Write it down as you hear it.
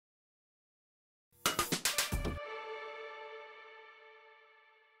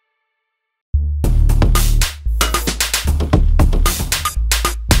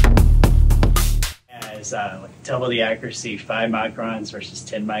has like double the accuracy, 5 microns versus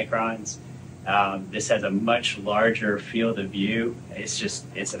 10 microns. This has a much larger field of view. It's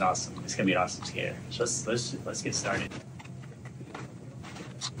gonna be an awesome scanner. So let's get started.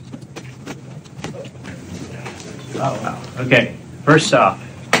 Oh wow. Okay. First off,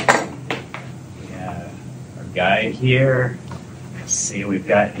 we have our guide here. Let's see, we've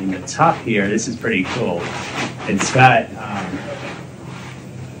got in the top here. This is pretty cool. It's got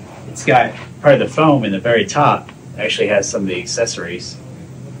part of the foam in the very top. Actually has some of the accessories.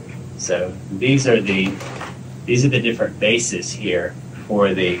 So these are the different bases here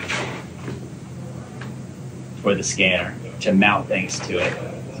for the scanner to mount things to it.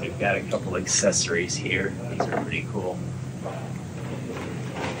 So we've got a couple accessories here. These are pretty cool.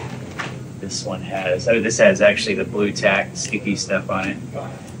 This one has this has actually the blue tack sticky stuff on it.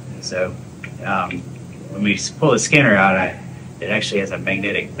 So when we pull the scanner out, it actually has a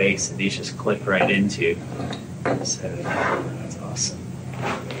magnetic base that these just clip right into. So that's awesome.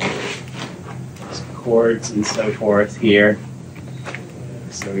 Cords and so forth here.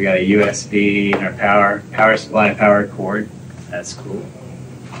 So we got a USB and our power supply, power cord. That's cool.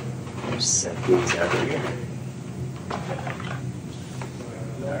 Just set these out here.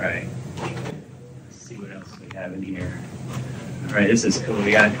 All right. Let's see what else we have in here. All right, this is cool.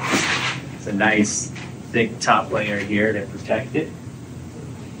 We got it's a nice thick top layer here to protect it.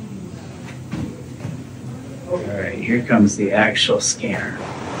 All right, here comes the actual scanner.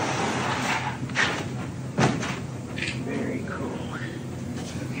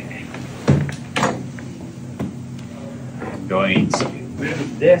 Going to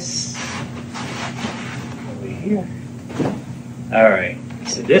move this over here. All right,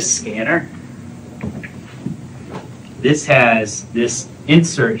 so this scanner, this has this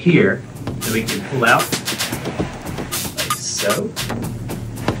insert here that we can pull out like so.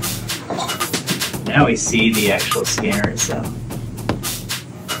 Now we see the actual scanner itself.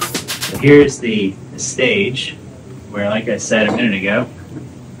 So here's the stage where, like I said a minute ago,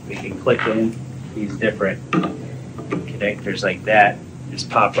 we can click in these different connectors like that, just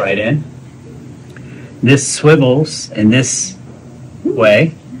pop right in. This swivels in this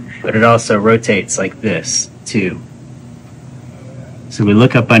way, but it also rotates like this too. So we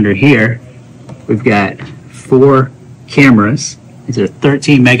look up under here, we've got 4 cameras. These are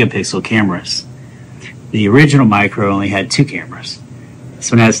 13 megapixel cameras. The original Micro only had 2 cameras.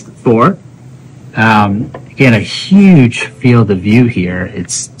 This one has 4. Again, a huge field of view here.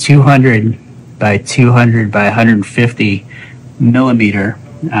 It's 200 by 200 by 150 millimeter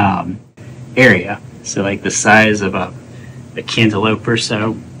area. So like the size of a cantaloupe or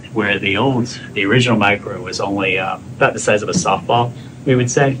so, where the original Micro was only about the size of a softball, we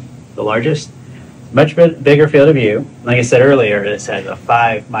would say, the largest. Much bigger field of view. Like I said earlier, this has a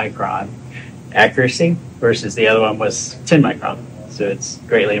 5 micron accuracy versus the other one was 10 micron. So it's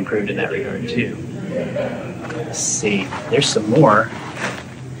greatly improved in that regard too. Let's see, there's some more.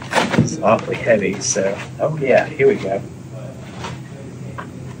 It's awfully heavy, so oh yeah, here we go.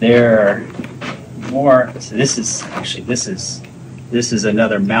 There are more. So this is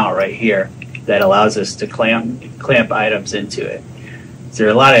another mount right here that allows us to clamp items into it. So there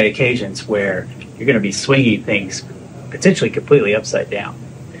are a lot of occasions where you're going to be swinging things potentially completely upside down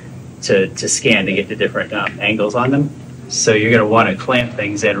to scan to get the different angles on them. So you're going to want to clamp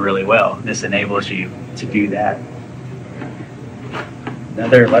things in really well. This enables you to do that.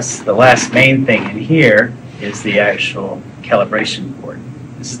 The last main thing in here is the actual calibration board.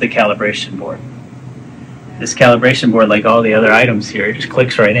 This is the calibration board. This calibration board, like all the other items here, it just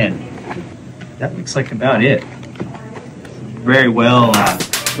clicks right in. That looks like about it. Very well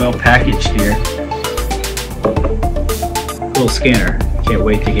packaged here. Cool scanner. Can't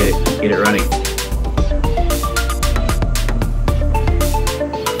wait to get it running.